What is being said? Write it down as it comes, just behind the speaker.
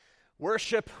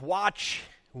Worship, watch,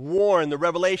 warn, the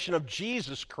revelation of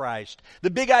Jesus Christ.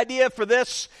 The big idea for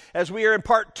this, as we are in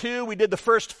part 2, we did the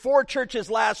first 4 churches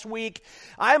last week.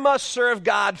 I must serve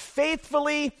God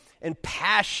faithfully and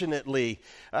passionately.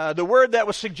 The word that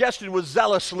was suggested was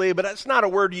zealously, but that's not a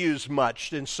word used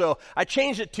much. And so I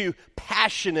changed it to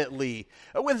passionately,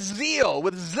 with zeal,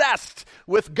 with zest,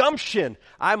 with gumption.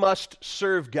 I must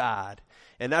serve God.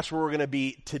 And that's where we're going to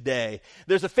be today.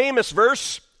 There's a famous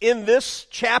verse in this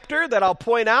chapter that I'll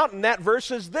point out, and that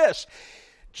verse is this.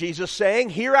 Jesus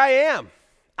saying, "Here I am.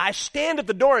 I stand at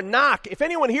the door and knock. If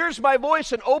anyone hears my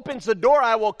voice and opens the door,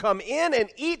 I will come in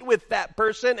and eat with that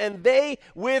person and they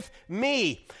with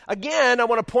me." Again, I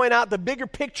want to point out the bigger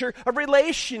picture of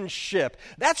relationship.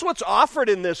 That's what's offered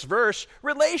in this verse,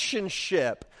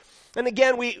 relationship. And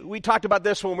again, we talked about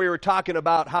this when we were talking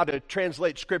about how to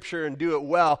translate Scripture and do it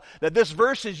well, that this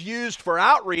verse is used for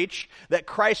outreach, that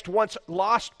Christ wants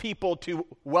lost people to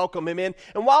welcome him in.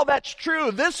 And while that's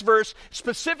true, this verse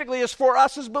specifically is for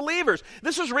us as believers.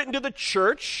 This is written to the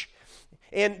church,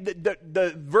 and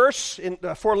the verse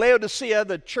for Laodicea,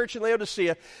 the church in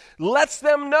Laodicea, lets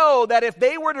them know that if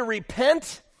they were to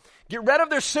repent, get rid of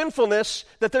their sinfulness,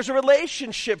 that there's a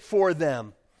relationship for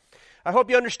them. I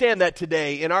hope you understand that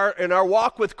today. In our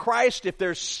walk with Christ, if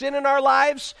there's sin in our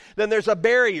lives, then there's a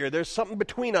barrier. There's something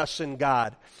between us and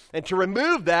God. And to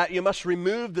remove that, you must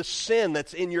remove the sin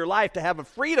that's in your life to have a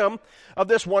freedom of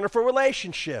this wonderful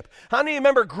relationship. How many of you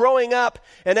remember growing up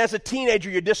and as a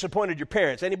teenager you disappointed your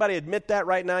parents? Anybody admit that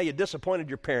right now? You disappointed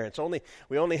your parents.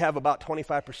 We only have about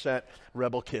 25%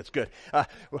 rebel kids. Good.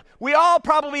 We all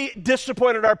probably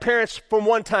disappointed our parents from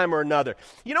one time or another.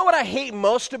 You know what I hate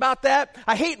most about that?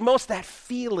 I hate most that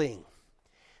feeling.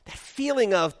 That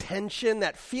feeling of tension,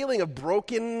 that feeling of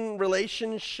broken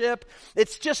relationship.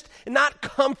 It's just not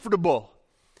comfortable.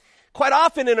 Quite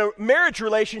often in a marriage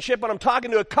relationship, when I'm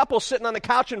talking to a couple sitting on the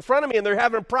couch in front of me and they're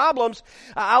having problems,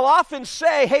 I'll often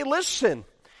say, "Hey, listen,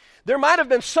 there might have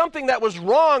been something that was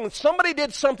wrong. Somebody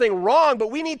did something wrong,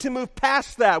 but we need to move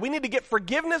past that. We need to get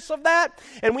forgiveness of that,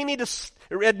 and we need to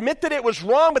admit that it was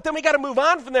wrong, but then we got to move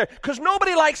on from there, because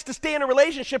nobody likes to stay in a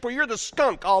relationship where you're the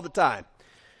skunk all the time."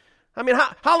 I mean,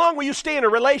 how long will you stay in a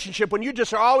relationship when you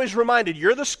just are always reminded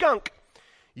you're the skunk,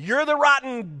 you're the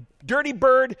rotten, dirty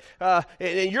bird,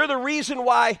 and you're the reason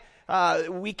why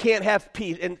we can't have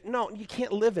peace? And no, you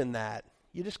can't live in that.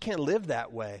 You just can't live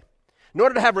that way. In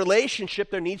order to have a relationship,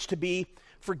 there needs to be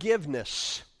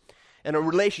forgiveness and a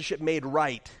relationship made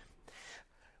right. I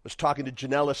was talking to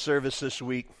Janella Service this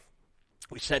week.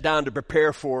 We sat down to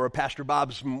prepare for Pastor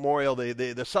Bob's memorial,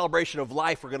 the celebration of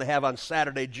life we're going to have on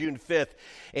Saturday, June 5th.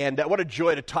 And what a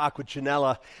joy to talk with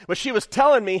Janella. But she was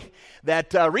telling me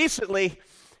that recently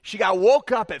she got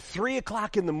woke up at 3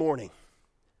 o'clock in the morning.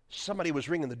 Somebody was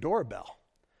ringing the doorbell.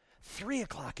 3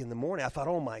 o'clock in the morning. I thought,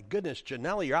 oh my goodness,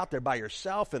 Janella, you're out there by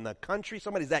yourself in the country.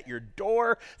 Somebody's at your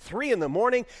door, 3 in the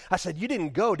morning. I said, "You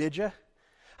didn't go, did you?"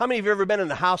 How many of you have ever been in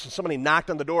the house and somebody knocked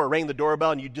on the door or rang the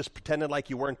doorbell and you just pretended like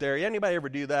you weren't there? Anybody ever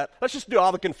do that? Let's just do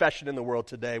all the confession in the world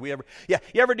today. You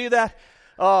ever do that?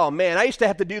 Oh man, I used to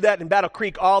have to do that in Battle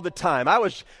Creek all the time.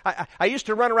 I used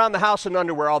to run around the house in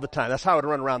underwear all the time. That's how I would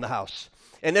run around the house.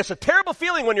 And it's a terrible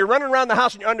feeling when you're running around the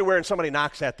house in your underwear and somebody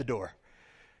knocks at the door.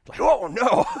 It's like, oh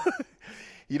no.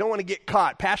 You don't want to get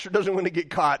caught. Pastor doesn't want to get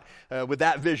caught with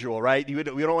that visual, right? You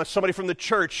don't want somebody from the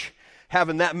church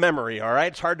having that memory, all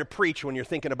right? It's hard to preach when you're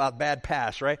thinking about bad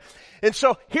past, right? And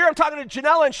so here I'm talking to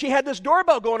Janella, and she had this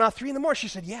doorbell going off 3 in the morning. She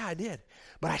said, "Yeah, I did.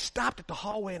 But I stopped at the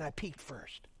hallway and I peeked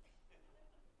first.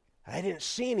 I didn't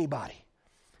see anybody."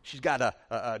 She's got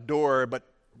a door, but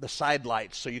the side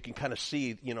lights, so you can kind of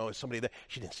see, somebody there.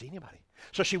 She didn't see anybody.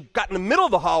 So she got in the middle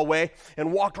of the hallway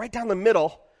and walked right down the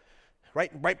middle,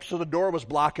 right so the door was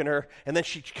blocking her, and then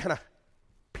she kind of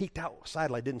peeked out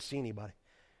side light, didn't see anybody.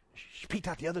 She peeked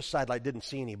out the other side light, didn't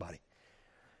see anybody.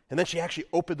 And then she actually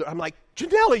opened I'm like,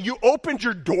 "Janella, you opened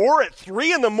your door at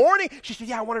 3 in the morning?" She said,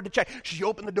 "Yeah, I wanted to check." She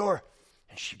opened the door,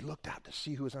 and she looked out to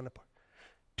see who was on the porch.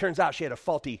 Turns out she had a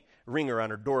faulty ringer on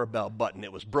her doorbell button.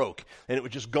 It was broke, and it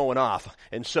was just going off.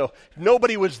 And so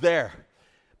nobody was there.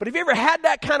 But have you ever had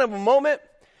that kind of a moment?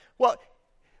 Well,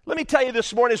 let me tell you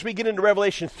this morning as we get into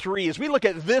Revelation 3, as we look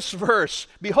at this verse,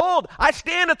 "Behold, I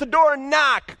stand at the door and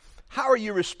knock." How are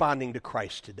you responding to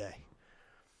Christ today?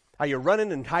 Are you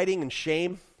running and hiding in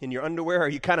shame in your underwear?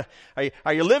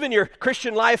 Are you living your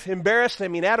Christian life embarrassed? I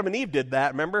mean, Adam and Eve did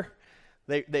that, remember?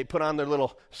 They put on their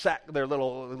little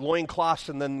loincloths,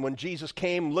 and then when Jesus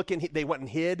came looking, they went and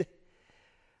hid.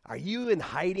 Are you in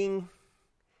hiding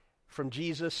from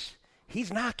Jesus?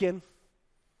 He's knocking.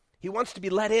 He wants to be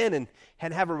let in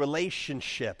and have a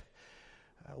relationship,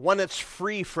 one that's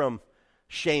free from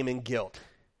shame and guilt.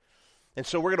 And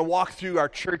so we're going to walk through our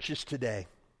churches today,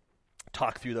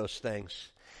 talk through those things.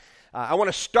 I want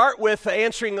to start with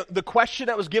answering the question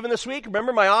that was given this week.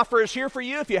 Remember, my offer is here for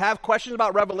you. If you have questions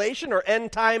about Revelation or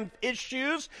end-time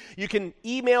issues, you can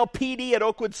email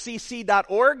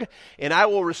pd@oakwoodcc.org, and I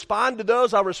will respond to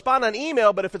those. I'll respond on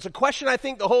email, but if it's a question I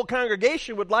think the whole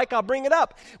congregation would like, I'll bring it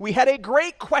up. We had a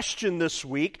great question this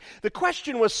week. The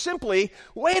question was simply,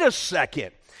 wait a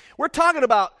second. We're talking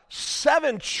about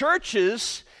 7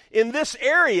 churches in this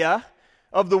area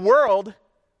of the world,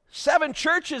 7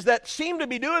 churches that seem to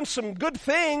be doing some good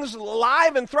things,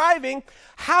 alive and thriving.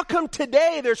 How come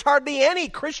today there's hardly any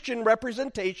Christian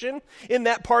representation in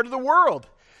that part of the world?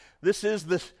 This is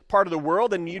the part of the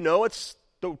world, and you know it's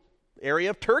the area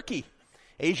of Turkey,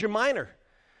 Asia Minor.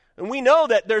 And we know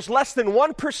that there's less than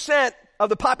 1% of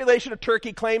the population of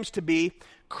Turkey claims to be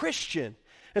Christian.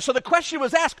 And so the question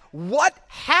was asked, what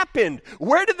happened?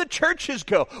 Where did the churches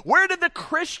go? Where did the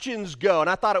Christians go? And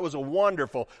I thought it was a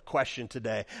wonderful question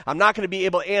today. I'm not going to be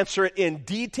able to answer it in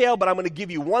detail, but I'm going to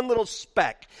give you one little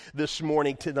speck this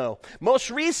morning to know. Most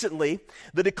recently,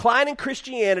 the decline in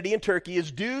Christianity in Turkey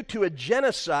is due to a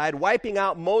genocide wiping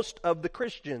out most of the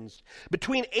Christians.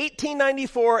 Between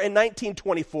 1894 and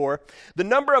 1924, the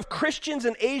number of Christians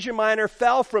in Asia Minor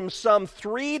fell from some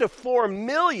 3 to 4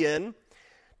 million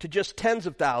to just tens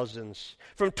of thousands,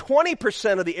 from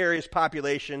 20% of the area's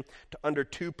population to under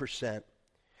 2%.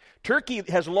 Turkey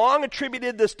has long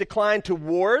attributed this decline to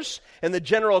wars and the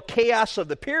general chaos of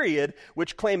the period,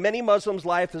 which claimed many Muslims'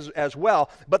 lives as well.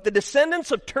 But the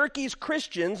descendants of Turkey's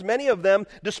Christians, many of them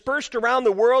dispersed around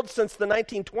the world since the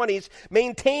 1920s,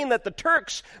 maintain that the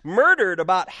Turks murdered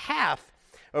about half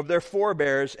of their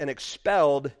forebears and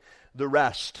expelled the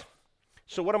rest.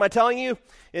 So what am I telling you?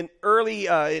 In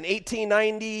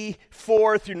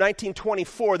 1894 through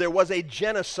 1924, there was a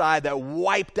genocide that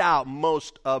wiped out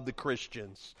most of the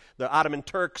Christians. The Ottoman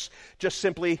Turks just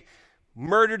simply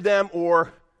murdered them,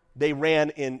 or they ran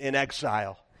in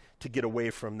exile to get away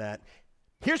from that.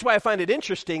 Here's why I find it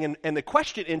interesting, and the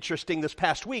question interesting this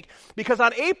past week, because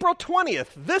on April 20th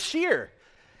this year,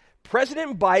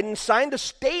 President Biden signed a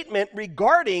statement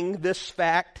regarding this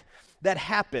fact that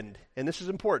happened, and this is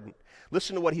important.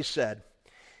 Listen to what he said.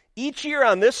 Each year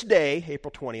on this day,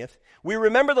 April 20th, we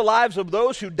remember the lives of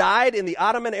those who died in the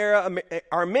Ottoman-era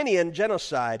Armenian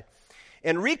genocide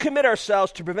and recommit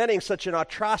ourselves to preventing such an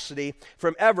atrocity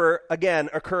from ever again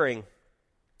occurring.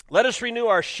 Let us renew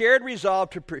our shared resolve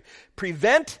to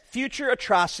prevent future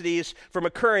atrocities from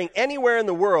occurring anywhere in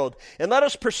the world, and let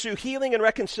us pursue healing and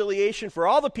reconciliation for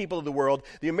all the people of the world.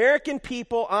 The American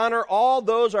people honor all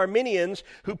those Armenians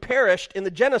who perished in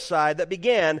the genocide that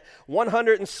began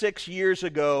 106 years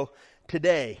ago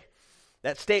today.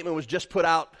 That statement was just put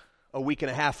out a week and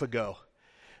a half ago.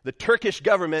 The Turkish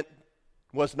government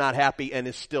was not happy and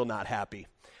is still not happy.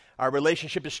 Our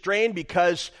relationship is strained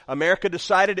because America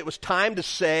decided it was time to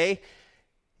say,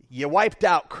 you wiped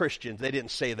out Christians. They didn't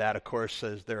say that, of course,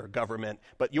 as their government,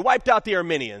 but you wiped out the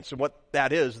Armenians, and what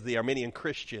that is, the Armenian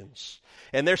Christians.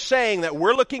 And they're saying that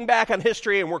we're looking back on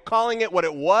history and we're calling it what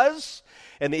it was,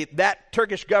 and that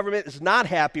Turkish government is not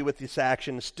happy with this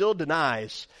action and still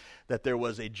denies that there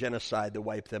was a genocide to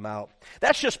wipe them out.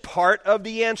 That's just part of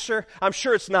the answer. I'm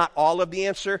sure it's not all of the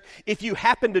answer. If you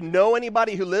happen to know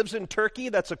anybody who lives in Turkey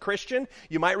that's a Christian,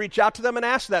 you might reach out to them and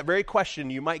ask that very question.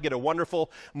 You might get a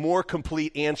wonderful, more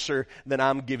complete answer than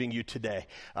I'm giving you today.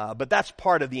 But that's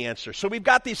part of the answer. So we've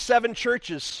got these 7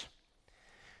 churches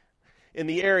in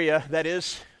the area that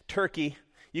is Turkey.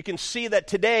 You can see that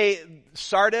today,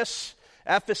 Sardis,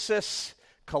 Ephesus,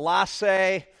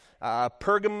 Colossae,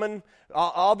 Pergamon,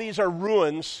 all these are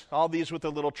ruins. All these with a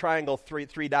little triangle,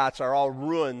 three dots, are all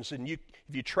ruins. And if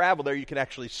you travel there, you can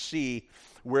actually see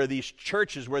where these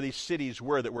churches, where these cities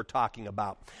were that we're talking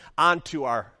about. On to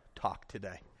our talk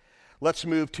today. Let's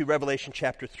move to Revelation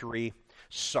chapter 3,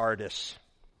 Sardis.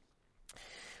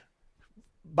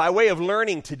 By way of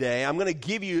learning today, I'm going to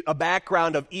give you a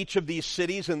background of each of these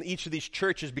cities and each of these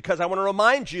churches, because I want to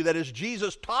remind you that as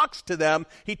Jesus talks to them,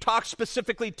 he talks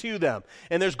specifically to them.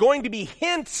 And there's going to be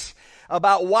hints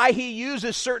about why he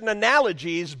uses certain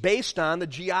analogies based on the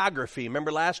geography.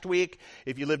 Remember last week,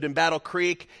 if you lived in Battle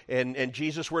Creek and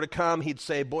Jesus were to come, he'd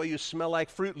say, boy, you smell like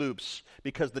Fruit Loops,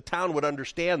 because the town would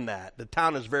understand that. The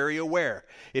town is very aware.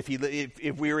 If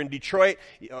we were in Detroit,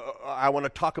 I want to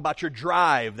talk about your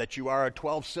drive, that you are a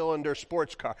 12-cylinder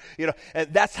sports car.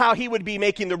 And that's how he would be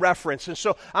making the reference. And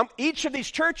so each of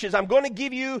these churches, I'm going to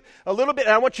give you a little bit,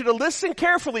 and I want you to listen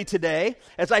carefully today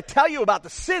as I tell you about the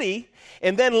city,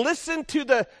 and then listen to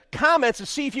the comments and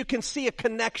see if you can see a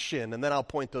connection, and then I'll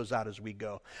point those out as we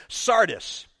go.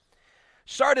 Sardis.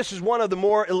 Sardis is one of the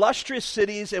more illustrious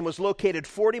cities and was located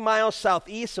 40 miles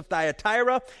southeast of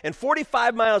Thyatira and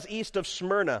 45 miles east of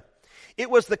Smyrna. It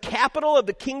was the capital of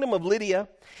the kingdom of Lydia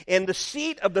and the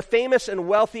seat of the famous and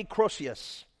wealthy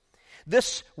Croesus.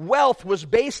 This wealth was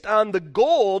based on the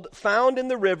gold found in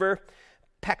the river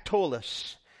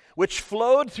Pactolus, which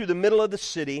flowed through the middle of the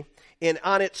city and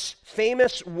on its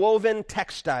famous woven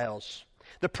textiles.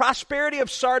 The prosperity of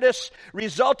Sardis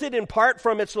resulted in part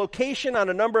from its location on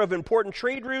a number of important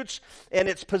trade routes and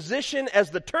its position as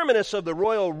the terminus of the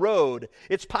royal road.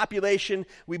 Its population,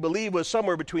 we believe, was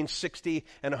somewhere between 60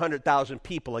 and 100,000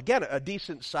 people. Again, a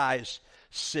decent-sized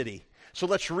city. So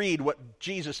let's read what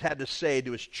Jesus had to say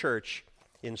to his church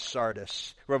in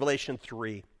Sardis. Revelation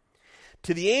 3.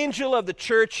 To the angel of the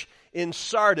church in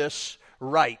Sardis,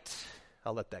 write.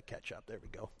 I'll let that catch up. There we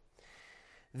go.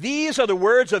 These are the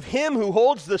words of him who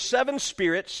holds the 7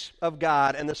 spirits of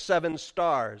God and the 7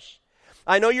 stars.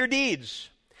 I know your deeds.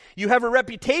 You have a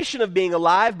reputation of being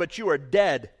alive, but you are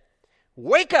dead.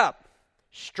 Wake up,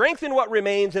 strengthen what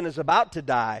remains and is about to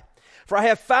die. For I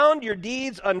have found your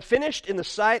deeds unfinished in the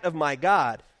sight of my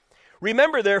God.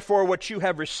 Remember, therefore, what you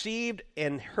have received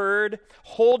and heard.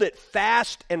 Hold it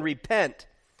fast and repent.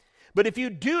 But if you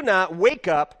do not wake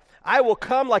up, I will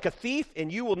come like a thief,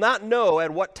 and you will not know at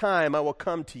what time I will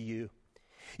come to you.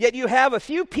 Yet you have a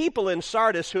few people in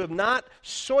Sardis who have not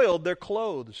soiled their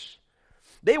clothes.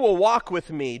 They will walk with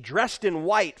me, dressed in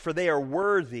white, for they are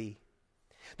worthy.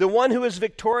 The one who is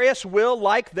victorious will,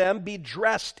 like them, be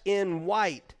dressed in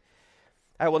white.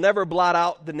 I will never blot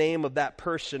out the name of that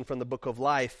person from the book of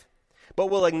life, but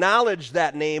will acknowledge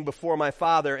that name before my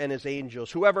Father and his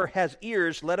angels. Whoever has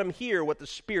ears, let him hear what the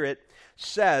Spirit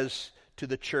says to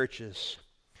the churches.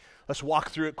 Let's walk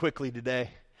through it quickly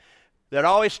today. That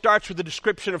always starts with the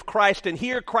description of Christ, and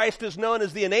here Christ is known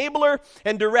as the enabler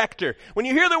and director. When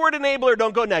you hear the word enabler,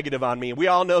 don't go negative on me. We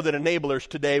all know that enablers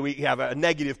today, we have a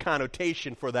negative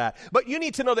connotation for that. But you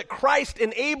need to know that Christ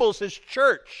enables his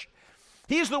church.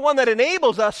 He's the one that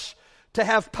enables us to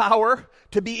have power,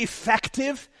 to be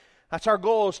effective. That's our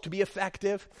goal, is to be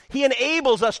effective. He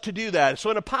enables us to do that. So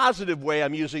in a positive way,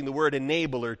 I'm using the word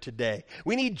enabler today.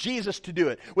 We need Jesus to do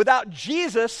it. Without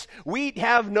Jesus, we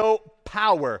have no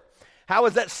power. How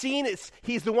is that seen?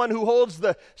 He's the one who holds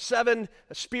the 7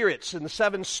 spirits and the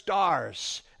 7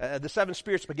 stars. The 7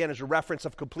 spirits, again, is a reference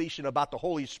of completion about the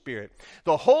Holy Spirit.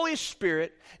 The Holy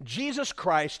Spirit, Jesus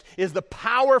Christ, is the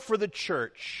power for the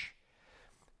church.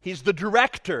 He's the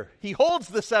director. He holds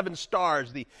the 7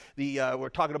 stars. We're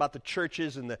talking about the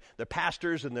churches and the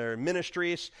pastors and their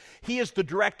ministries. He is the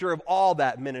director of all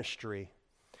that ministry.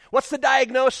 What's the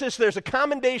diagnosis? There's a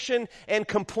commendation and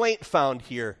complaint found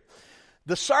here.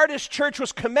 The Sardis church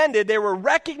was commended. They were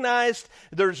recognized.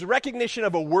 There's recognition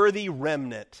of a worthy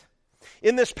remnant.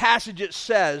 In this passage it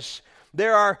says,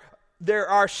 there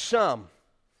are some.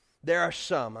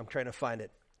 I'm trying to find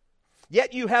it.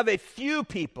 Yet you have a few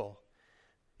people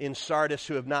in Sardis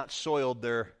who have not soiled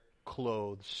their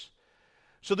clothes.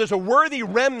 So there's a worthy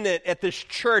remnant at this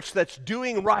church that's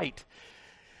doing right.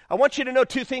 I want you to know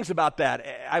 2 things about that.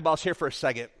 Eyeballs here for a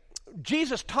second.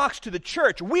 Jesus talks to the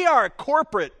church. We are a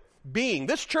corporate being.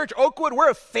 This church, Oakwood, we're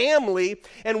a family,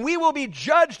 and we will be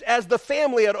judged as the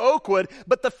family at Oakwood,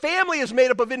 but the family is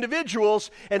made up of individuals,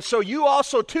 and so you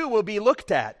also too will be looked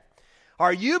at.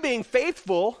 Are you being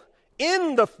faithful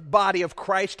in the body of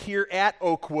Christ here at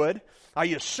Oakwood? Are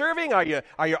you serving? Are you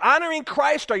honoring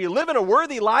Christ? Are you living a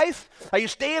worthy life? Are you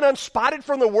staying unspotted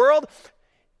from the world?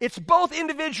 It's both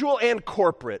individual and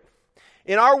corporate.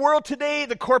 In our world today,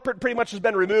 the corporate pretty much has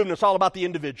been removed, and it's all about the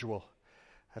individual.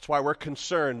 That's why we're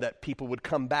concerned that people would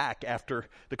come back after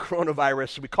the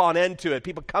coronavirus. We call an end to it.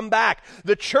 People come back.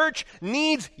 The church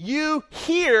needs you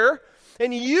here,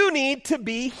 and you need to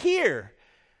be here.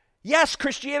 Yes,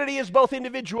 Christianity is both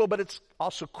individual, but it's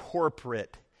also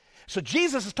corporate. So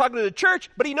Jesus is talking to the church,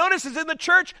 but he notices in the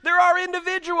church there are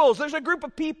individuals. There's a group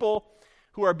of people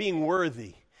who are being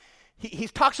worthy. He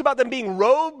talks about them being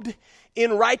robed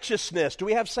in righteousness. Do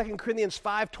we have 2 Corinthians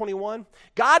 5:21?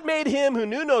 God made him who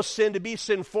knew no sin to be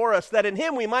sin for us, that in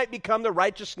him we might become the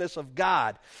righteousness of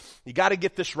God. You got to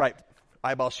get this right.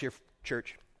 Eyeballs here,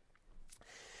 church.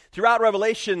 Throughout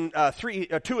Revelation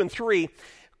 2 and 3,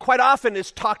 quite often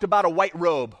it's talked about a white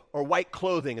robe or white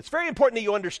clothing. It's very important that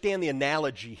you understand the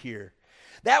analogy here.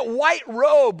 That white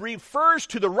robe refers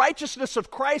to the righteousness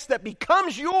of Christ that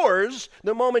becomes yours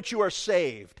the moment you are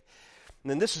saved.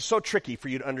 And this is so tricky for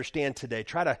you to understand today.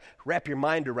 Try to wrap your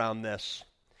mind around this.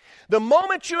 The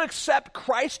moment you accept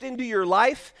Christ into your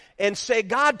life and say,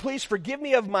 God, please forgive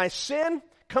me of my sin,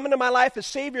 come into my life as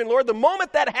Savior and Lord, the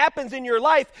moment that happens in your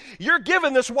life, you're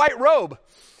given this white robe.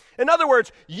 In other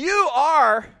words, you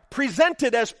are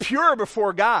presented as pure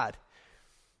before God.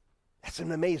 That's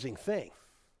an amazing thing.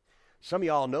 Some of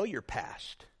y'all know your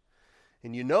past,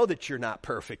 and you know that you're not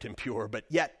perfect and pure, but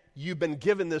yet you've been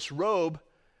given this robe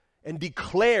and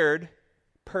declared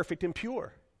perfect and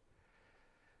pure.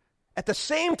 At the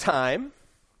same time,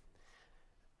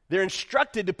 they're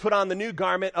instructed to put on the new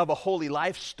garment of a holy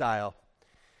lifestyle.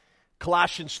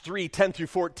 Colossians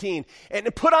 3:10-14. And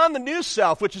to put on the new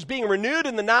self, which is being renewed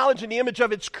in the knowledge and the image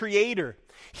of its creator.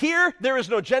 Here, there is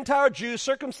no Gentile or Jew,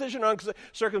 circumcision or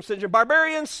uncircumcision,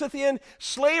 barbarian, Scythian,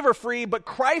 slave or free, but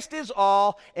Christ is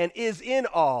all and is in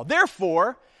all.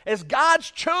 Therefore, as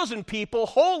God's chosen people,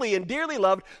 holy and dearly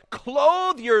loved,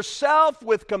 clothe yourself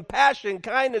with compassion,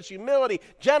 kindness, humility,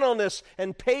 gentleness,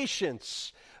 and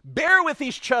patience. Bear with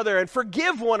each other and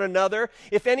forgive one another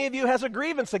if any of you has a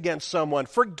grievance against someone.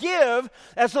 Forgive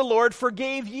as the Lord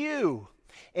forgave you.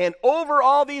 And over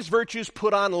all these virtues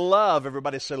put on love.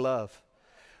 Everybody say love.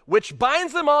 Which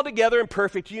binds them all together in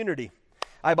perfect unity.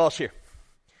 Eyeballs here.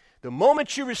 The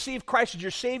moment you receive Christ as your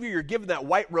Savior, you're given that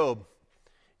white robe.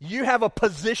 You have a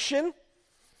position.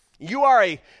 You are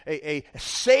a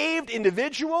saved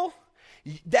individual.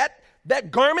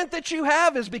 That garment that you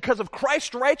have is because of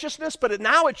Christ's righteousness, but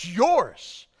now it's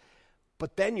yours.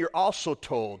 But then you're also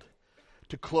told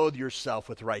to clothe yourself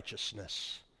with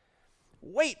righteousness.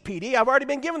 Wait, PD, I've already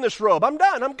been given this robe. I'm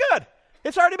done. I'm good.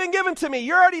 It's already been given to me.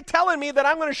 You're already telling me that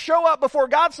I'm going to show up before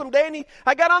God someday, and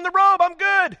I got on the robe. I'm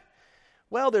good.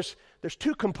 Well, there's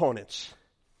two components.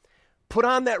 Put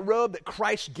on that robe that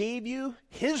Christ gave you,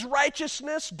 his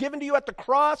righteousness given to you at the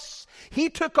cross. He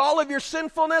took all of your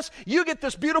sinfulness. You get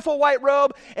this beautiful white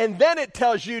robe, and then it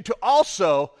tells you to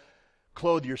also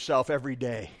clothe yourself every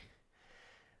day.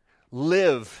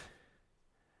 Live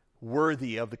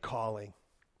worthy of the calling.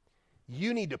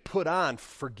 You need to put on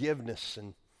forgiveness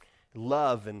and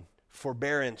love and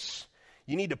forbearance.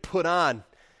 You need to put on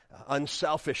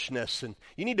unselfishness, and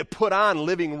you need to put on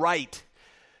living right.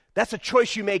 That's a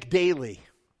choice you make daily.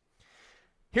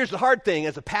 Here's the hard thing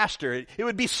as a pastor. It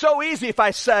would be so easy if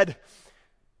I said,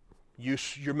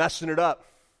 you're messing it up.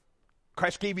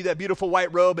 Christ gave you that beautiful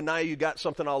white robe, and now you got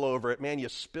something all over it. Man, you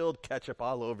spilled ketchup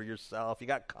all over yourself. You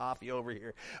got coffee over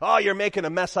here. Oh, you're making a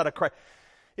mess out of Christ.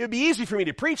 It would be easy for me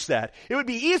to preach that. It would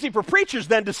be easy for preachers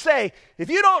then to say, if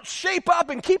you don't shape up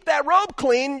and keep that robe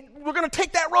clean, we're going to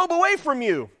take that robe away from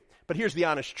you. But here's the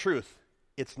honest truth.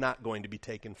 It's not going to be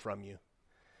taken from you.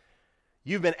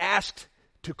 You've been asked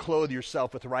to clothe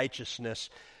yourself with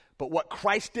righteousness. But what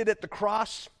Christ did at the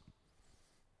cross,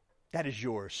 that is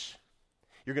yours.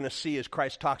 You're going to see as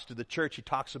Christ talks to the church, he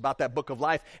talks about that book of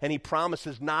life, and he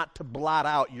promises not to blot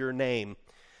out your name.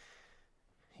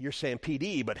 You're saying,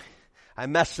 PD, but I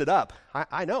messed it up.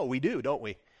 I know, we do, don't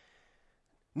we?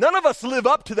 None of us live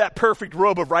up to that perfect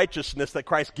robe of righteousness that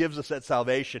Christ gives us at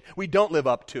salvation. We don't live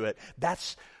up to it.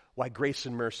 That's why grace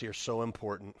and mercy are so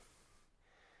important.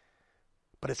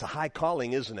 But it's a high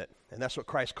calling, isn't it? And that's what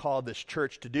Christ called this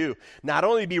church to do. Not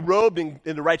only be robed in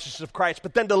the righteousness of Christ,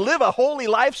 but then to live a holy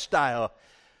lifestyle,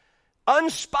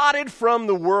 unspotted from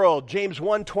the world. James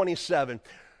 1:27.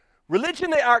 Religion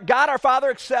that God our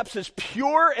Father accepts as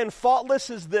pure and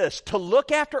faultless as this, to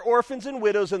look after orphans and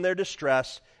widows in their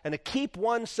distress, and to keep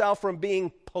oneself from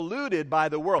being polluted by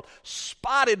the world,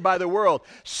 spotted by the world,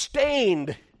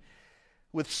 stained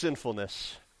with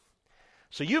sinfulness.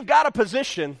 So you've got a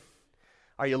position.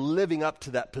 Are you living up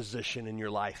to that position in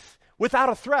your life? Without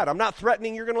a threat. I'm not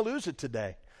threatening you're going to lose it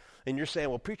today. And you're saying,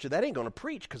 well, preacher, that ain't going to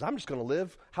preach because I'm just going to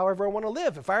live however I want to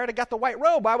live. If I already got the white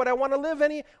robe, why would I want to live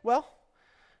any? Well,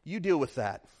 you deal with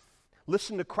that.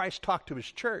 Listen to Christ talk to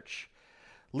his church.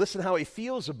 Listen how he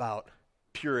feels about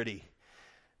purity,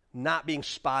 not being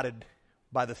spotted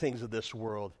by the things of this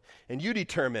world. And you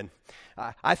determine.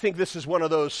 I think this is one of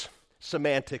those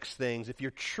semantics things. If you're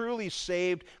truly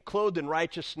saved, clothed in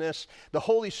righteousness, the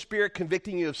Holy Spirit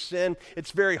convicting you of sin,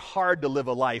 it's very hard to live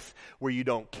a life where you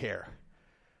don't care,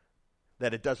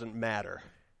 that it doesn't matter.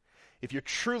 If you're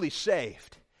truly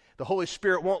saved, the Holy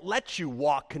Spirit won't let you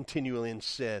walk continually in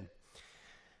sin.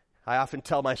 I often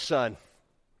tell my son,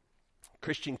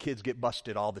 Christian kids get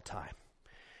busted all the time.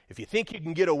 If you think you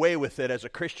can get away with it as a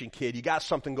Christian kid, you got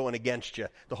something going against you,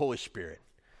 the Holy Spirit.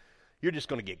 You're just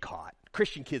going to get caught.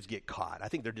 Christian kids get caught. I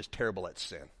think they're just terrible at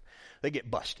sin. They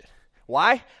get busted.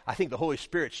 Why? I think the Holy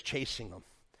Spirit's chasing them,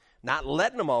 not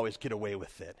letting them always get away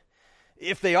with it.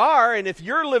 If they are, and if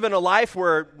you're living a life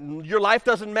where your life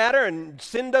doesn't matter and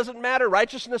sin doesn't matter,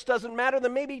 righteousness doesn't matter,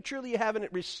 then maybe truly you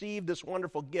haven't received this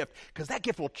wonderful gift, because that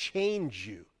gift will change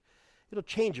you. It'll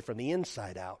change you from the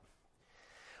inside out.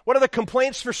 What are the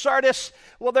complaints for Sardis?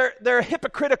 Well, they're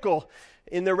hypocritical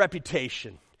in their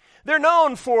reputation. They're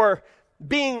known for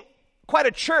being quite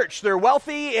a church. They're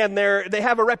wealthy and they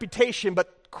have a reputation,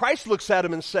 but Christ looks at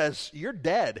them and says, you're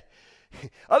dead.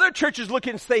 Other churches look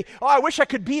and say, oh, I wish I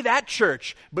could be that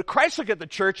church. But Christ looked at the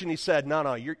church and he said,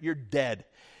 no, you're dead.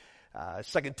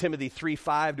 2 Timothy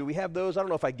 3:5, do we have those? I don't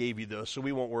know if I gave you those, so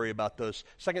we won't worry about those.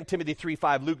 2 Timothy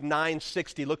 3:5, Luke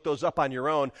 9:60, look those up on your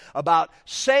own, about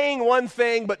saying one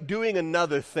thing but doing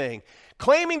another thing.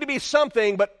 Claiming to be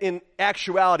something, but in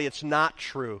actuality it's not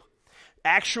true.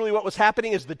 Actually what was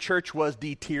happening is the church was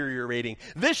deteriorating.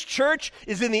 This church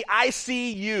is in the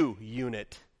ICU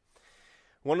unit.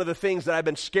 One of the things that I've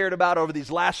been scared about over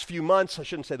these last few months, I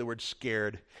shouldn't say the word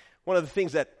scared, one of the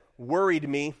things that worried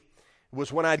me was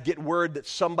when I'd get word that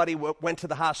somebody went to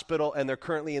the hospital and they're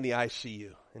currently in the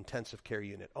ICU, intensive care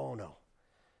unit. Oh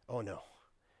no.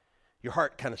 Your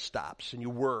heart kind of stops and you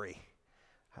worry.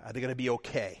 Are they going to be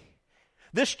okay?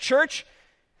 This church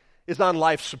is on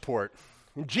life support.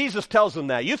 And Jesus tells them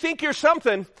that. You think you're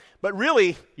something, but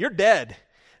really, you're dead.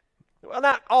 Well,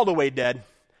 not all the way dead.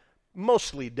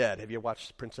 Mostly dead. Have you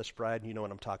watched Princess Bride? You know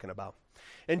what I'm talking about.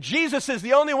 And Jesus is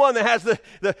the only one that has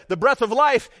the breath of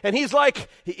life. And he's like,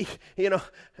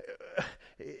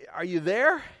 are you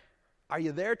there? Are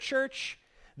you there, church?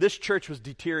 This church was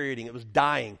deteriorating. It was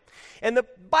dying. And the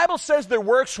Bible says their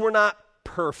works were not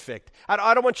perfect.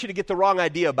 I don't want you to get the wrong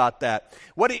idea about that.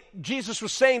 What Jesus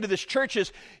was saying to this church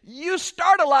is, you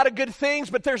start a lot of good things,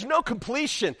 but there's no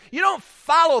completion. You don't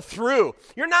follow through.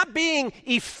 You're not being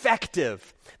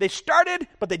effective. They started,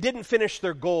 but they didn't finish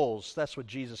their goals. That's what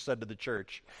Jesus said to the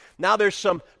church. Now there's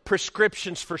some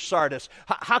prescriptions for Sardis.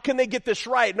 How can they get this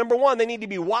right? Number one, they need to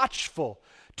be watchful.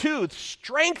 2,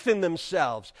 strengthen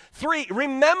themselves. 3,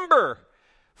 remember.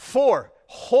 4,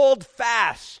 hold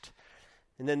fast.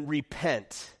 And then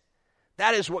repent.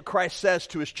 That is what Christ says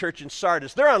to his church in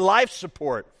Sardis. They're on life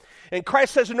support. And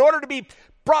Christ says in order to be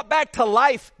brought back to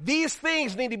life, these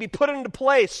things need to be put into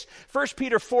place. 1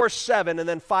 Peter 4:7 and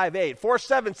then 5:8.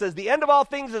 4:7 says, the end of all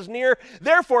things is near.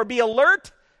 Therefore, be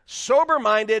alert,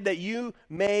 sober-minded, that you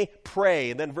may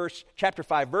pray. And then chapter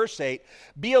 5, verse 8,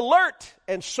 be alert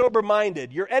and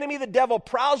sober-minded. Your enemy, the devil,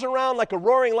 prowls around like a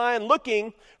roaring lion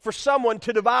looking for someone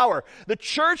to devour. The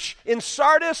church in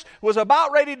Sardis was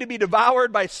about ready to be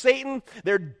devoured by Satan.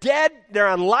 They're dead. They're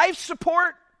on life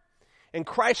support. And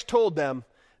Christ told them,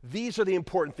 these are the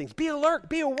important things. Be alert.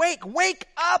 Be awake. Wake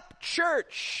up,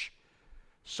 church.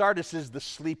 Sardis is the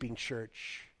sleeping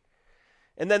church.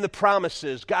 And then the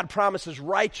promises. God promises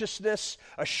righteousness,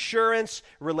 assurance,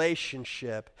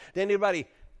 relationship. Did anybody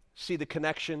see the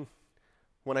connection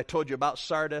when I told you about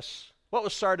Sardis? What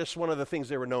was Sardis one of the things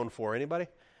they were known for? Anybody?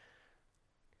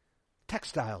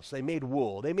 Textiles. They made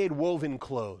wool. They made woven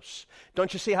clothes.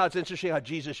 Don't you see how it's interesting how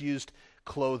Jesus used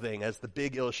clothing as the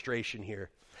big illustration here?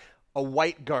 A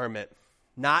white garment,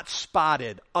 not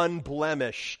spotted,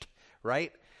 unblemished,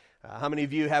 right? How many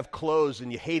of you have clothes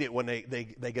and you hate it when they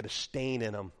get a stain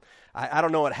in them? I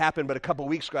don't know what happened, but a couple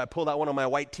weeks ago I pulled out one of my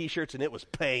white t-shirts and it was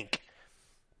pink.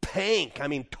 Pink. I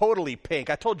mean, totally pink.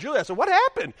 I told Julia, I said, what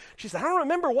happened? She said, I don't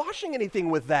remember washing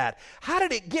anything with that. How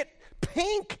did it get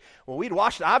pink? Well, we'd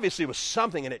washed it. Obviously, it was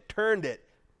something and it turned it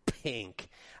pink.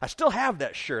 I still have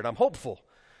that shirt. I'm hopeful,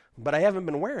 but I haven't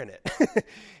been wearing it.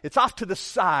 It's off to the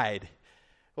side.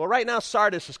 Well, right now,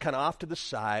 Sardis is kind of off to the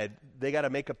side. They got to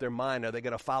make up their mind. Are they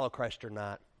going to follow Christ or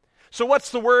not? So what's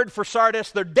the word for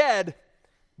Sardis? They're dead,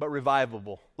 but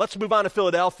revivable. Let's move on to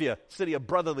Philadelphia, city of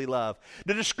brotherly love.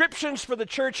 The descriptions for the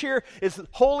church here is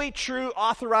holy, true,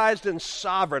 authorized, and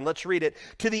sovereign. Let's read it.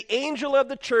 To the angel of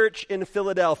the church in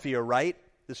Philadelphia, right?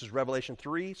 This is Revelation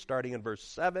 3, starting in verse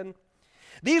 7.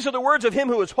 These are the words of him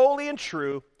who is holy and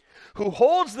true, who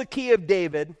holds the key of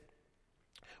David.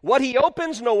 What he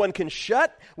opens, no one can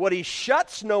shut. What he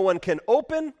shuts, no one can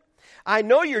open. I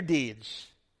know your deeds.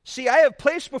 See, I have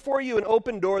placed before you an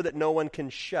open door that no one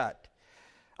can shut.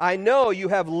 I know you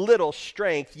have little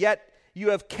strength, yet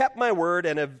you have kept my word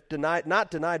and have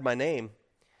not denied my name.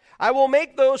 I will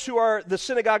make those who are the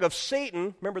synagogue of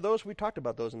Satan, remember those? We talked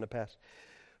about those in the past,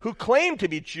 who claim to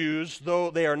be Jews,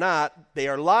 though they are not, they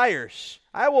are liars.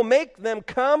 I will make them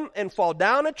come and fall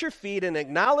down at your feet and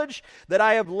acknowledge that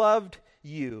I have loved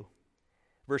you.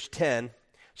 Verse 10,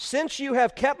 since you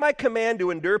have kept my command to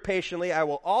endure patiently, I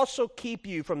will also keep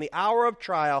you from the hour of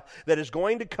trial that is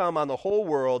going to come on the whole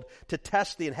world to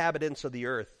test the inhabitants of the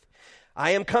earth.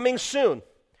 I am coming soon.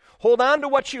 Hold on to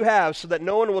what you have so that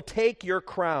no one will take your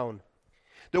crown.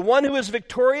 The one who is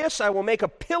victorious, I will make a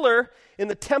pillar in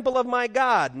the temple of my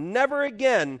God. Never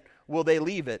again will they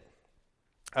leave it.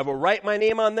 I will write my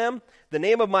name on them, the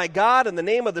name of my God, and the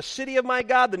name of the city of my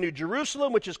God, the new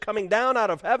Jerusalem, which is coming down out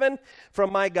of heaven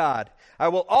from my God. I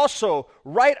will also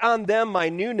write on them my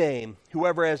new name.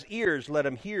 Whoever has ears, let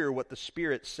him hear what the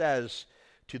Spirit says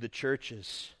to the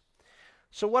churches.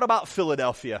 So what about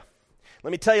Philadelphia?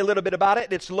 Let me tell you a little bit about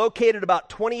it. It's located about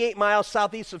 28 miles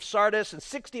southeast of Sardis and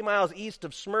 60 miles east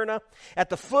of Smyrna at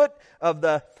the foot of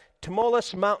the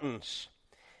Tmolus Mountains.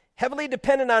 Heavily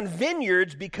dependent on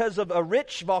vineyards because of a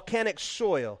rich volcanic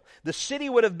soil. The city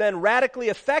would have been radically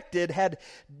affected had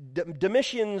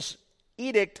Domitian's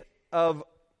edict of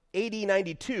AD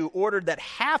 92 ordered that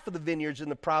half of the vineyards in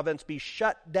the province be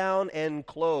shut down and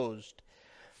closed.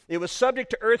 It was subject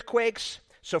to earthquakes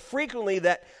so frequently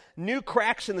that new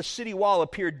cracks in the city wall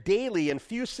appeared daily, and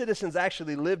few citizens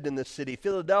actually lived in this city.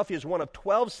 Philadelphia is one of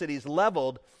 12 cities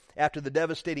leveled after the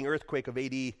devastating earthquake of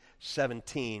AD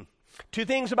 17. Two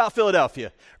things about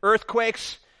Philadelphia.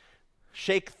 Earthquakes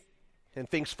shake and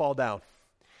things fall down.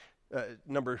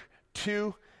 Number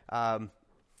two,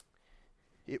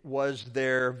 it was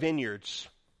their vineyards.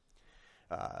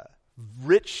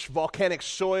 Rich volcanic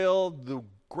soil, the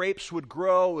grapes would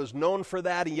grow, was known for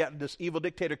that, and yet this evil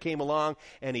dictator came along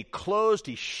and he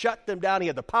shut them down. He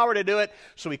had the power to do it,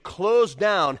 so he closed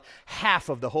down half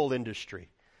of the whole industry.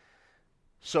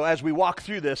 So as we walk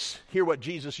through this, hear what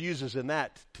Jesus uses in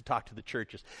that to talk to the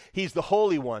churches. He's the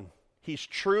Holy One. He's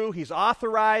true. He's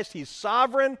authorized. He's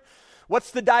sovereign. What's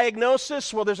the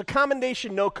diagnosis? Well, there's a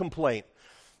commendation, no complaint.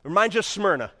 Reminds you of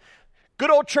Smyrna.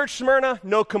 Good old church Smyrna,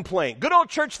 no complaint. Good old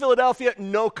church Philadelphia,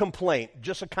 no complaint.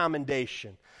 Just a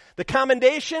commendation. The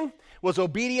commendation was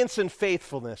obedience and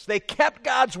faithfulness. They kept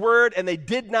God's word and they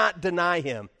did not deny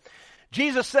him.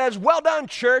 Jesus says, well done,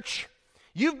 church.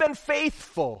 You've been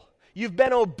faithful. You've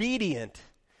been obedient.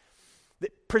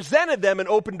 That presented them an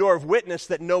open door of witness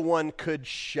that no one could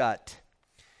shut.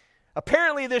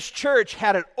 Apparently, this church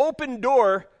had an open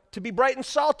door to be bright and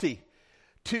salty,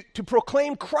 to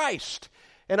proclaim Christ.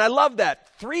 And I love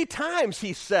that. 3 times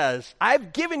he says,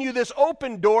 I've given you this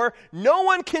open door. No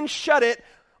one can shut it.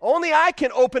 Only I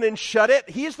can open and shut it.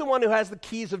 He's the one who has the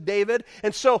keys of David.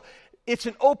 And so it's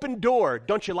an open door.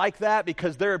 Don't you like that?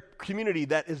 Because they're a community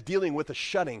that is dealing with a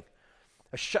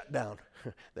shutdown.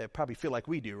 They probably feel like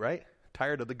we do, right?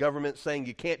 Tired of the government saying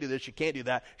you can't do this, you can't do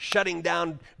that, shutting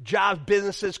down jobs,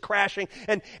 businesses, crashing.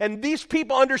 And these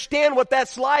people understand what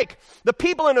that's like. The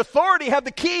people in authority have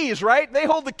the keys, right? They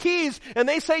hold the keys and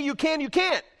they say you can, you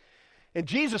can't. And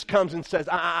Jesus comes and says,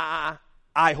 I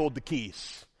hold the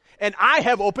keys. And I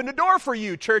have opened a door for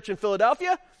you, church in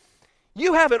Philadelphia.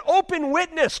 You have an open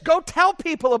witness. Go tell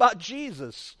people about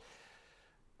Jesus.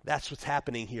 That's what's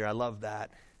happening here. I love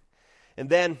that. And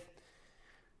then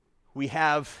we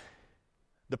have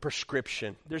the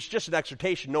prescription. There's just an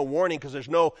exhortation, no warning because there's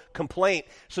no complaint.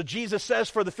 So Jesus says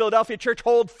for the Philadelphia church,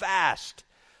 hold fast.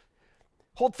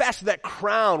 Hold fast to that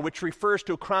crown, which refers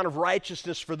to a crown of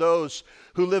righteousness for those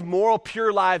who live moral,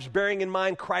 pure lives, bearing in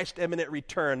mind Christ's imminent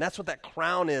return. That's what that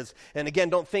crown is. And again,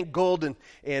 don't think gold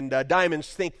and diamonds.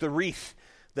 Think the wreath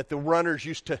that the runners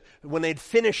used to, when they'd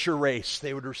finish a race,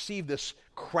 they would receive this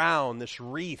crown, this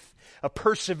wreath of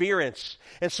perseverance.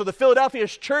 And so the Philadelphia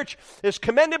church is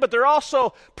commended, but they're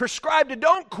also prescribed to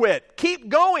don't quit. Keep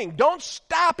going. Don't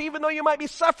stop even though you might be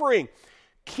suffering.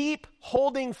 Keep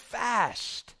holding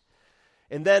fast.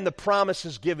 And then the promise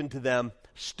is given to them: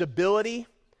 stability,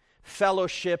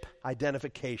 fellowship,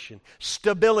 identification.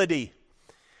 Stability.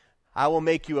 I will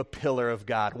make you a pillar of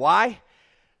God. Why?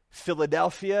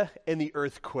 Philadelphia and the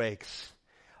earthquakes.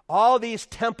 All these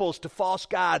temples to false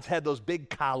gods had those big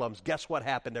columns. Guess what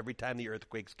happened every time the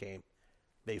earthquakes came?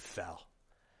 They fell.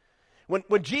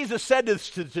 When Jesus said this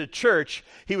to the church,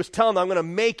 he was telling them, I'm going to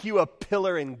make you a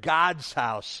pillar in God's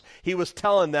house. He was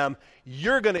telling them,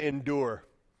 you're going to endure.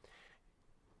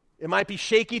 It might be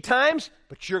shaky times,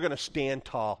 but you're going to stand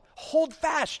tall. Hold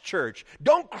fast, church.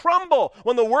 Don't crumble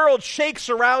when the world shakes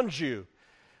around you.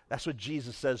 That's what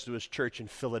Jesus says to his church in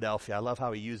Philadelphia. I love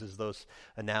how he uses those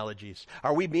analogies.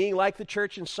 Are we being like the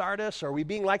church in Sardis? Are we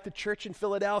being like the church in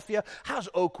Philadelphia? How's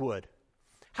Oakwood?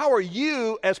 How are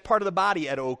you as part of the body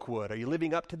at Oakwood? Are you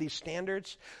living up to these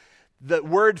standards? The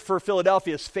word for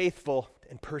Philadelphia is faithful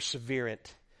and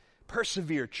perseverant.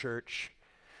 Persevere, church.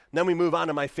 And then we move on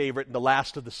to my favorite, the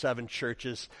last of the 7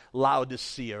 churches,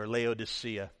 Laodicea or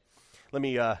Laodicea. Let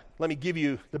me give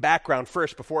you the background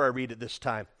first before I read it this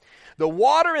time. The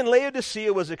water in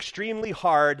Laodicea was extremely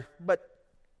hard, but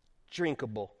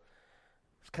drinkable.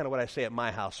 It's kind of what I say at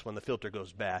my house when the filter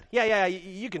goes bad. Yeah,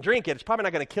 you can drink it. It's probably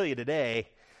not going to kill you today,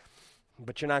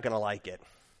 but you're not going to like it,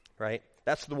 right?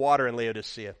 That's the water in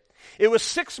Laodicea. It was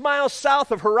 6 miles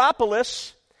south of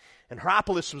Hierapolis, And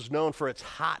Hierapolis was known for its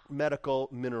hot medical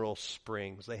mineral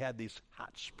springs. They had these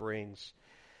hot springs.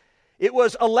 It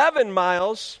was 11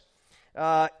 miles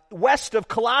west of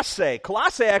Colossae.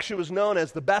 Colossae actually was known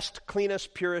as the best,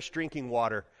 cleanest, purest drinking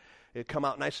water. It would come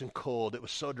out nice and cold. It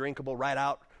was so drinkable right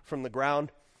out from the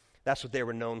ground. That's what they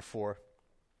were known for.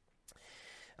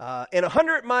 And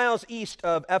 100 miles east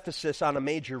of Ephesus on a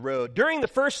major road. During the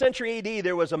 1st century AD,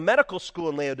 there was a medical school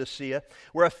in Laodicea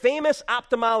where a famous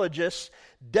ophthalmologist,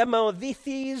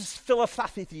 Demodithes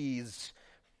Philophathes,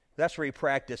 that's where he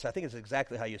practiced. I think it's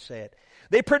exactly how you say it.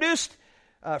 They produced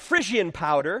Phrygian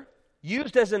powder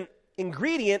used as an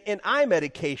ingredient in eye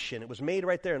medication. It was made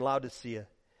right there in Laodicea.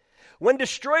 When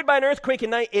destroyed by an earthquake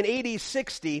in AD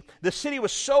 60, the city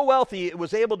was so wealthy it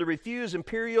was able to refuse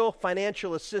imperial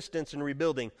financial assistance in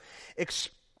rebuilding.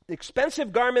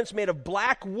 Expensive garments made of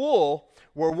black wool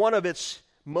were one of its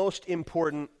most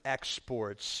important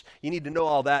exports. You need to know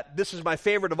all that. This is my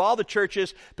favorite of all the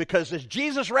churches because as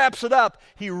Jesus wraps it up,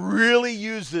 he really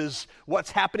uses what's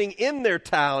happening in their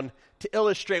town to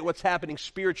illustrate what's happening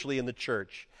spiritually in the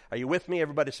church. Are you with me?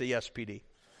 Everybody say yes, PD.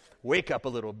 Wake up a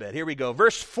little bit. Here we go.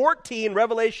 Verse 14,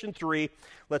 Revelation 3.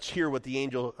 Let's hear what the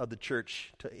angel of the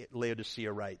church to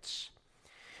Laodicea writes.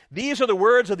 These are the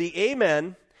words of the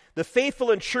Amen, the faithful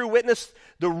and true witness,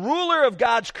 the ruler of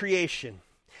God's creation.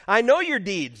 I know your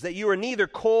deeds, that you are neither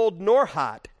cold nor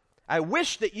hot. I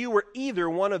wish that you were either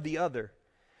one of the other.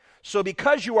 So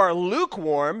because you are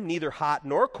lukewarm, neither hot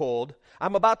nor cold,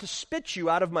 I'm about to spit you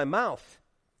out of my mouth.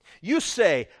 You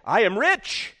say, I am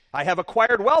rich. I have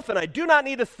acquired wealth and I do not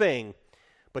need a thing.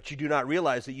 But you do not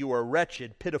realize that you are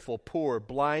wretched, pitiful, poor,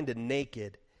 blind, and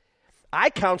naked. I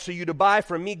counsel you to buy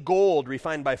from me gold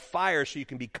refined by fire so you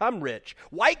can become rich,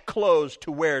 white clothes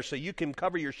to wear so you can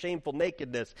cover your shameful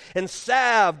nakedness, and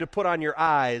salve to put on your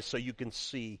eyes so you can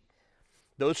see.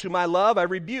 Those whom I love I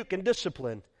rebuke and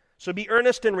discipline. So be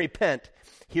earnest and repent.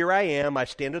 Here I am, I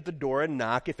stand at the door and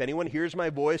knock. If anyone hears my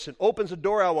voice and opens the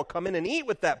door, I will come in and eat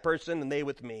with that person and they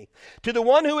with me. To the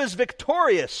one who is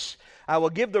victorious, I will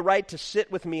give the right to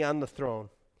sit with me on the throne,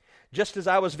 just as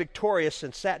I was victorious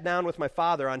and sat down with my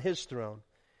Father on his throne.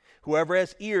 Whoever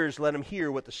has ears, let him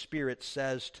hear what the Spirit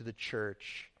says to the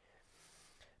church.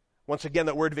 Once again,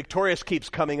 that word victorious keeps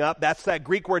coming up. That's that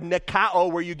Greek word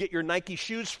nikao, where you get your Nike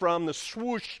shoes from, the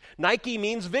swoosh. Nike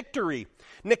means victory.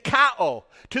 Nikao,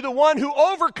 to the one who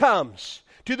overcomes,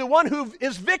 to the one who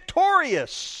is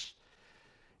victorious.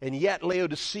 And yet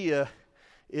Laodicea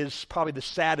is probably the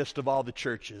saddest of all the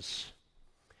churches.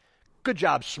 Good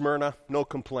job, Smyrna, no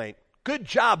complaint. Good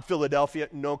job, Philadelphia,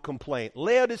 no complaint.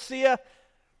 Laodicea,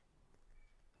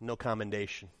 no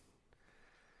commendation.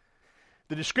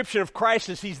 The description of Christ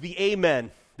is he's the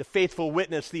Amen, the faithful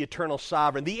witness, the eternal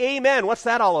sovereign. The Amen, what's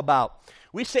that all about?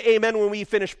 We say amen when we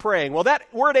finish praying. Well,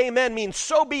 that word amen means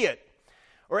so be it,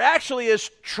 or actually is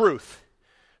truth.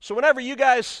 So whenever you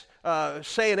guys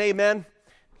say an amen,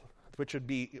 which would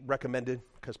be recommended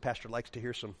because Pastor likes to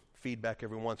hear some feedback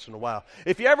every once in a while.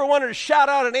 If you ever wanted to shout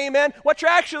out an amen, what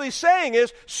you're actually saying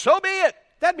is, so be it.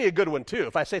 That'd be a good one too.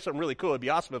 If I say something really cool, it'd be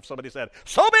awesome if somebody said,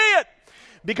 so be it.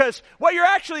 Because what you're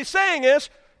actually saying is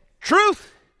truth.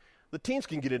 The teens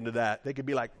can get into that. They could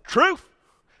be like, truth.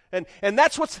 And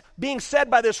that's what's being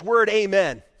said by this word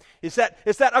amen. It's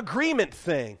that agreement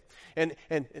thing. And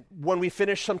when we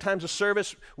finish sometimes a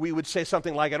service, we would say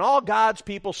something like, and all God's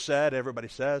people said, everybody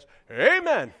says,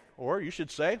 amen. Or you should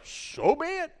say, so be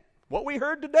it. What we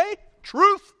heard today,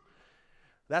 truth.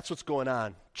 That's what's going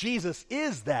on. Jesus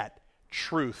is that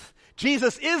truth.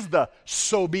 Jesus is the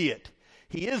so be it.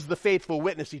 He is the faithful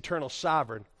witness, eternal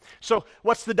sovereign. So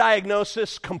what's the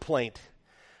diagnosis? Complaint.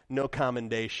 No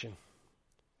commendation.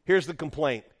 Here's the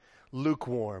complaint.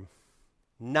 Lukewarm.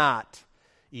 Not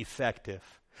effective.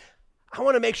 I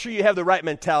want to make sure you have the right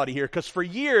mentality here, because for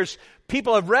years,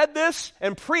 people have read this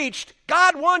and preached,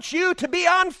 God wants you to be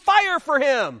on fire for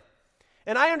him.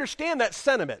 And I understand that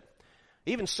sentiment.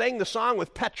 I even sang the song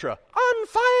with Petra, on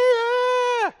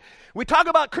fire. We talk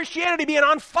about Christianity being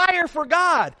on fire for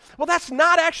God. Well, that's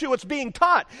not actually what's being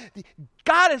taught.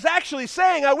 God is actually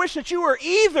saying, I wish that you were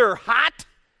either hot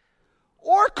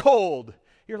or cold.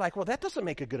 You're like, well, that doesn't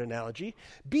make a good analogy.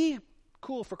 Be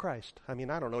cool for Christ. I mean,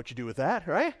 I don't know what you do with that,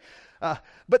 right?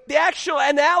 But the actual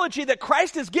analogy that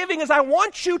Christ is giving is, I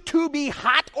want you to be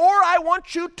hot or I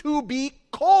want you to be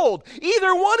cold.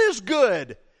 Either one is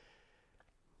good.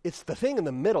 It's the thing in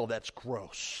the middle that's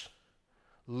gross.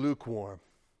 Lukewarm.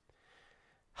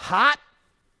 Hot,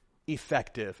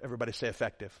 effective. Everybody say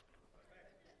effective.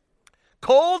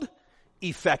 Cold,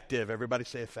 effective. Everybody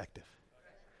say effective.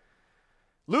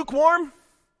 Lukewarm,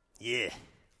 yeah.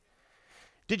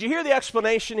 Did you hear the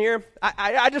explanation here?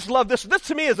 I just love this. This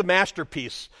to me is a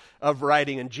masterpiece of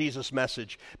writing in Jesus'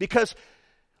 message. Because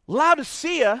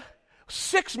Laodicea,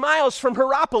 6 miles from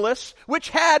Hierapolis, which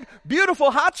had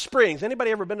beautiful hot springs.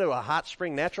 Anybody ever been to a hot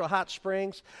spring, natural hot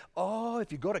springs? Oh,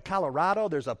 if you go to Colorado,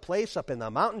 there's a place up in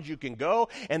the mountains you can go,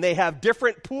 and they have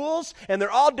different pools, and they're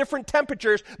all different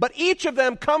temperatures, but each of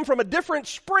them come from a different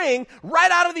spring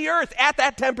right out of the earth at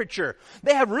that temperature.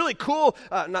 They have really cool,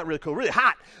 not really cool, really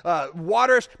hot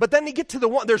waters, but then you get to the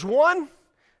one, there's one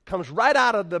comes right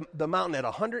out of the mountain at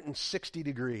 160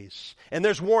 degrees. And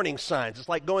there's warning signs. It's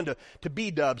like going to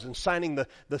B-dubs and signing the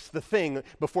thing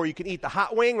before you can eat the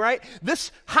hot wing, right?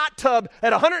 This hot tub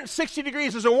at 160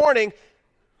 degrees is a warning.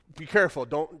 Be careful.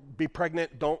 Don't be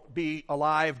pregnant. Don't be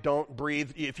alive. Don't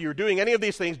breathe. If you're doing any of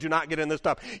these things, do not get in this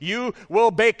tub. You will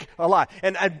bake alive.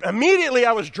 And immediately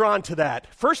I was drawn to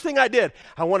that. First thing I did,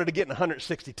 I wanted to get in a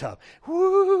 160 tub.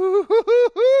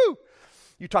 Woo-hoo-hoo-hoo.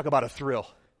 You talk about a thrill.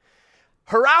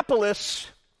 Hierapolis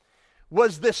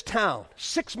was this town,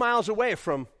 6 miles away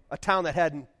from a town that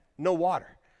had no water.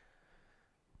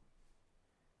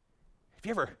 Have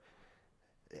you ever,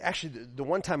 actually the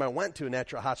one time I went to a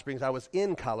natural hot springs, I was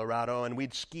in Colorado, and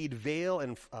we'd skied Vail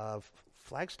and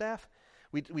Flagstaff.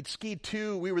 We'd skied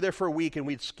we were there for a week, and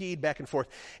we'd skied back and forth.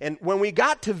 And when we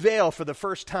got to Vail for the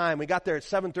first time, we got there at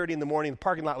 7:30 in the morning. The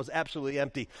parking lot was absolutely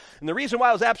empty. And the reason why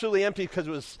it was absolutely empty is because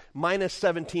it was minus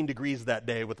 17 degrees that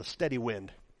day with a steady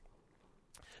wind.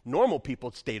 Normal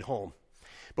people stayed home.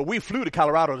 But we flew to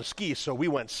Colorado to ski, so we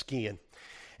went skiing.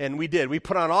 And we did. We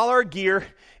put on all our gear,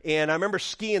 and I remember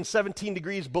skiing 17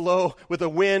 degrees below with a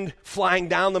wind flying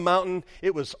down the mountain.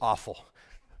 It was awful.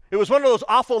 It was one of those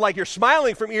awful, like you're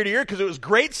smiling from ear to ear because it was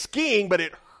great skiing, but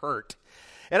it hurt.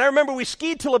 And I remember we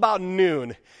skied till about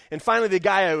noon. And finally, the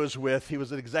guy I was with, he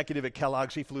was an executive at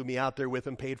Kellogg's. He flew me out there with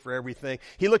him, paid for everything.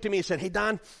 He looked at me and said, "Hey,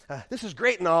 Don, this is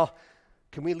great and all.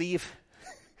 Can we leave?"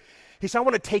 He said, "I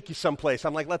want to take you someplace."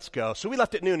 I'm like, "Let's go." So we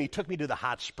left at noon. He took me to the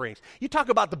hot springs. You talk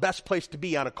about the best place to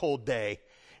be on a cold day.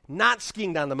 Not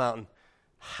skiing down the mountain.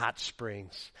 Hot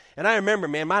springs. And I remember,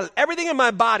 man, everything in my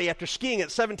body after skiing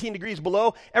at 17 degrees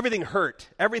below, everything hurt.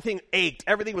 Everything ached.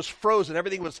 Everything was frozen.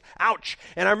 Everything was ouch.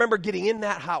 And I remember getting in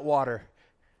that hot water,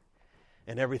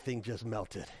 and everything just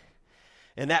melted.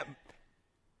 And that,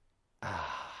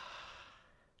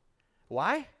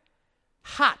 why?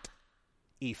 Hot,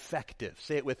 effective.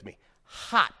 Say it with me.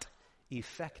 Hot,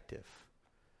 effective.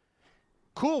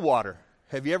 Cool water.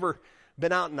 Have you ever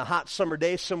been out in a hot summer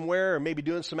day somewhere, or maybe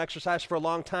doing some exercise for a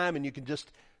long time, and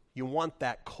you want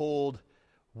that cold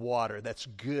water that's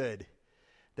good,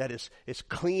 that is it's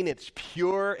clean, it's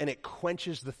pure, and it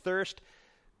quenches the thirst?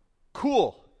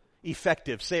 Cool,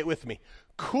 effective. Say it with me.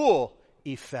 Cool,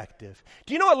 effective.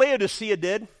 Do you know what Laodicea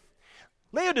did?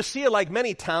 Laodicea, like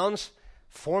many towns,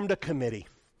 formed a committee.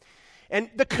 And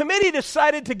the committee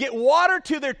decided to get water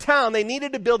to their town. They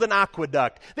needed to build an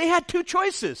aqueduct. They had two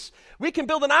choices. We can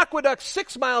build an aqueduct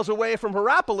 6 miles away from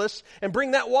Hierapolis and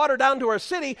bring that water down to our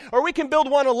city, or we can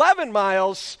build one 11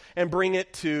 miles and bring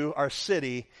it to our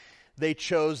city. They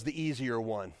chose the easier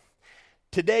one.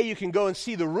 Today you can go and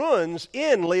see the ruins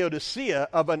in Laodicea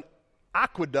of an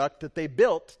aqueduct that they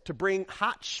built to bring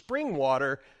hot spring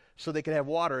water so they could have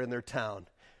water in their town.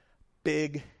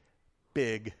 Big,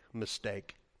 big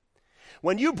mistake.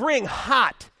 When you bring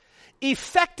hot,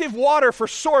 effective water for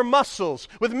sore muscles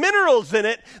with minerals in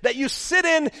it that you sit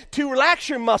in to relax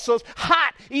your muscles,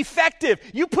 hot, effective,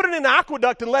 you put it in an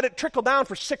aqueduct and let it trickle down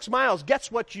for 6 miles, guess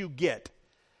what you get?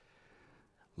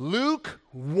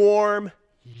 Lukewarm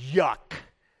yuck.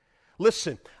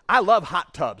 Listen, I love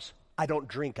hot tubs. I don't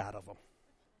drink out of them.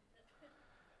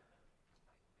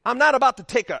 I'm not about to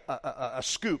take a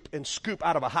scoop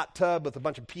out of a hot tub with a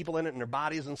bunch of people in it and their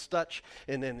bodies and such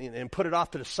and put it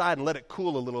off to the side and let it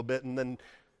cool a little bit and then,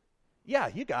 yeah,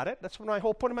 you got it. That's what my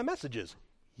whole point of my message is.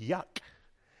 Yuck.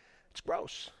 It's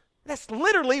gross. That's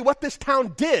literally what this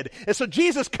town did. And so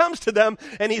Jesus comes to them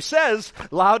and he says,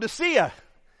 Laodicea,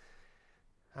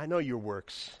 I know your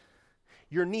works.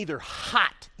 You're neither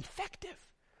hot, effective,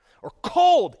 or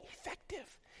cold, effective.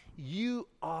 You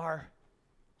are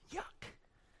yuck.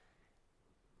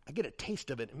 I get a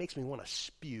taste of it. It makes me want to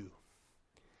spew.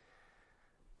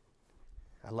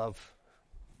 I love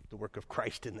the work of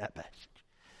Christ in that passage.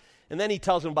 And then he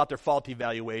tells them about their faulty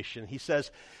valuation. He says,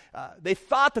 they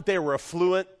thought that they were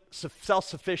affluent,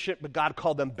 self-sufficient, but God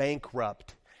called them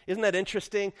bankrupt. Isn't that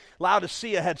interesting?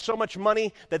 Laodicea had so much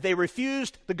money that they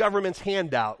refused the government's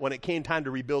handout when it came time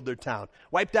to rebuild their town.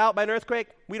 Wiped out by an earthquake?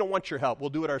 We don't want your help.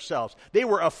 We'll do it ourselves. They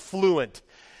were affluent.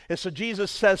 And so Jesus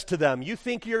says to them, you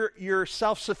think you're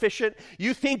self-sufficient?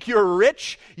 You think you're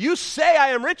rich? You say I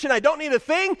am rich and I don't need a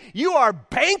thing? You are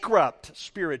bankrupt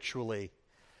spiritually.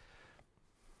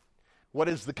 What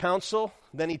is the counsel?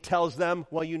 Then he tells them,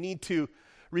 well, you need to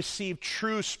receive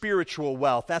true spiritual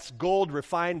wealth. That's gold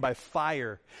refined by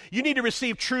fire. You need to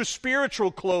receive true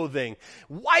spiritual clothing,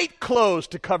 white clothes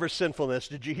to cover sinfulness.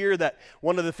 Did you hear that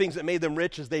one of the things that made them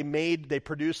rich is they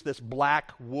produced this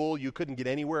black wool you couldn't get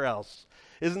anywhere else?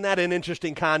 Isn't that an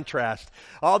interesting contrast?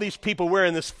 All these people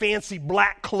wearing this fancy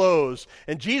black clothes,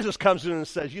 and Jesus comes in and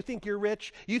says, you think you're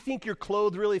rich? You think you're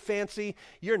clothed really fancy?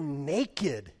 You're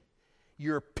naked.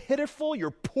 You're pitiful.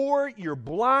 You're poor. You're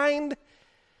blind.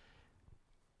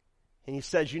 And he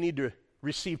says you need to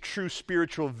receive true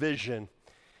spiritual vision.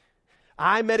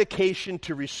 Eye medication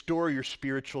to restore your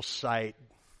spiritual sight.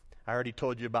 I already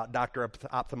told you about Dr.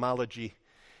 Ophthalmology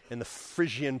and the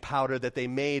Phrygian powder that they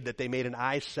made an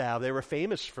eye salve. They were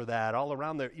famous for that all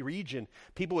around the region.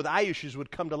 People with eye issues would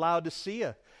come to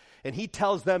Laodicea. And he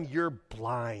tells them, you're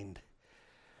blind.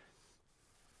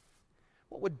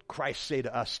 What would Christ say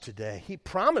to us today? He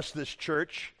promised this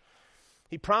church,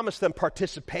 he promised them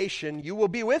participation. You will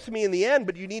be with me in the end,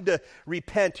 but you need to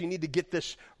repent. You need to get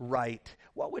this right.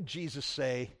 What would Jesus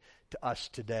say to us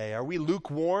today? Are we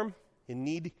lukewarm in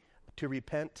need to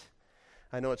repent?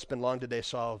 I know it's been long today,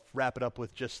 so I'll wrap it up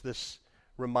with just this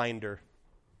reminder.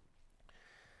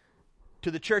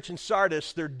 To the church in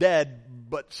Sardis, they're dead,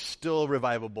 but still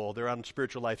revivable. They're on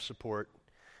spiritual life support.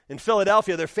 In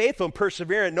Philadelphia, they're faithful and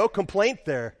perseverant, no complaint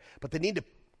there, but they need to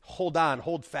hold on,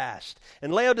 hold fast.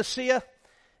 In Laodicea,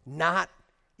 not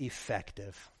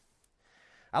effective.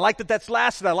 I like that that's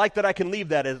last, and I like that I can leave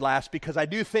that as last, because I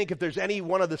do think if there's any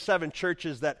one of the 7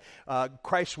 churches that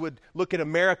Christ would look at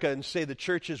America and say the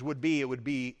churches would be, it would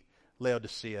be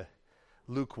Laodicea,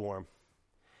 lukewarm.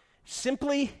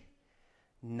 Simply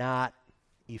not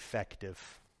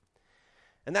effective.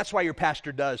 And that's why your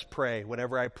pastor does pray.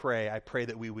 Whenever I pray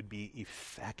that we would be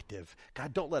effective.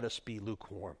 God, don't let us be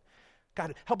lukewarm.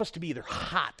 God, help us to be either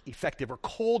hot effective or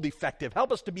cold effective.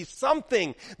 Help us to be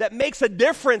something that makes a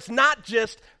difference, not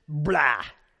just blah,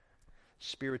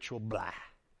 spiritual blah.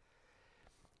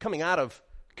 Coming out of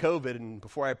COVID, and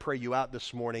before I pray you out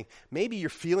this morning, maybe you're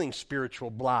feeling spiritual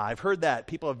blah. I've heard that.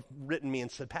 People have written me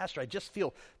and said, Pastor, I just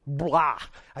feel blah.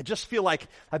 I just feel like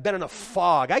I've been in a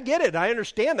fog. I get it. I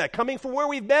understand that. Coming from where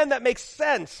we've been, that makes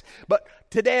sense. But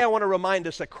today I want to remind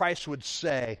us that Christ would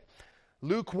say,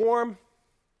 lukewarm,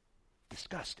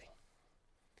 disgusting.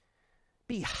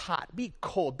 Be hot, be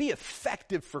cold, be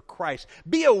effective for Christ.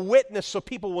 Be a witness so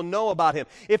people will know about him.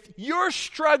 If you're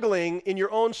struggling in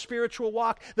your own spiritual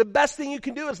walk, the best thing you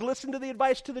can do is listen to the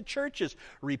advice to the churches.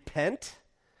 Repent,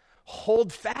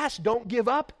 hold fast, don't give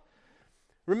up.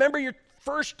 Remember your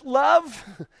first love.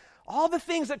 All the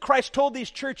things that Christ told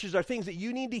these churches are things that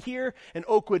you need to hear and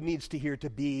Oakwood needs to hear to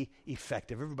be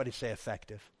effective. Everybody say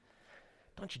effective.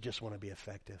 Don't you just want to be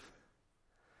effective?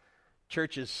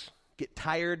 Churches get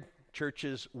tired.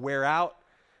 Churches wear out,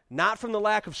 not from the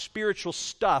lack of spiritual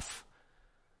stuff.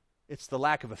 It's the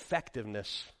lack of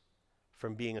effectiveness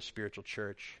from being a spiritual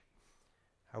church.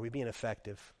 Are we being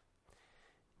effective?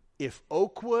 If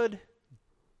Oakwood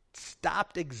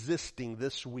stopped existing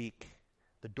this week,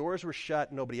 the doors were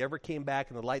shut, nobody ever came back,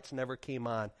 and the lights never came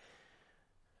on,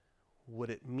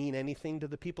 would it mean anything to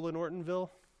the people in Ortonville?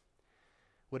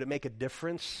 Would it make a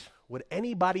difference? Would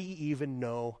anybody even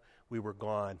know we were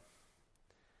gone?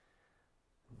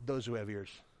 Those who have ears,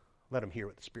 let them hear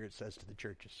what the Spirit says to the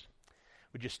churches.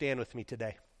 Would you stand with me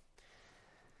today?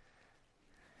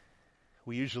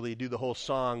 We usually do the whole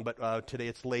song, but today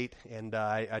it's late, and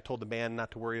I told the band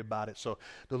not to worry about it. So,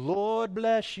 the Lord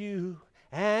bless you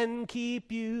and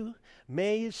keep you.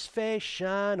 May his face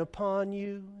shine upon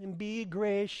you and be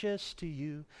gracious to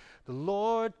you. The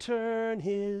Lord turn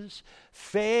his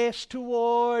face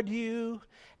toward you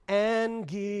and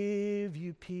give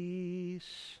you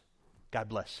peace. God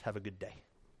bless. Have a good day.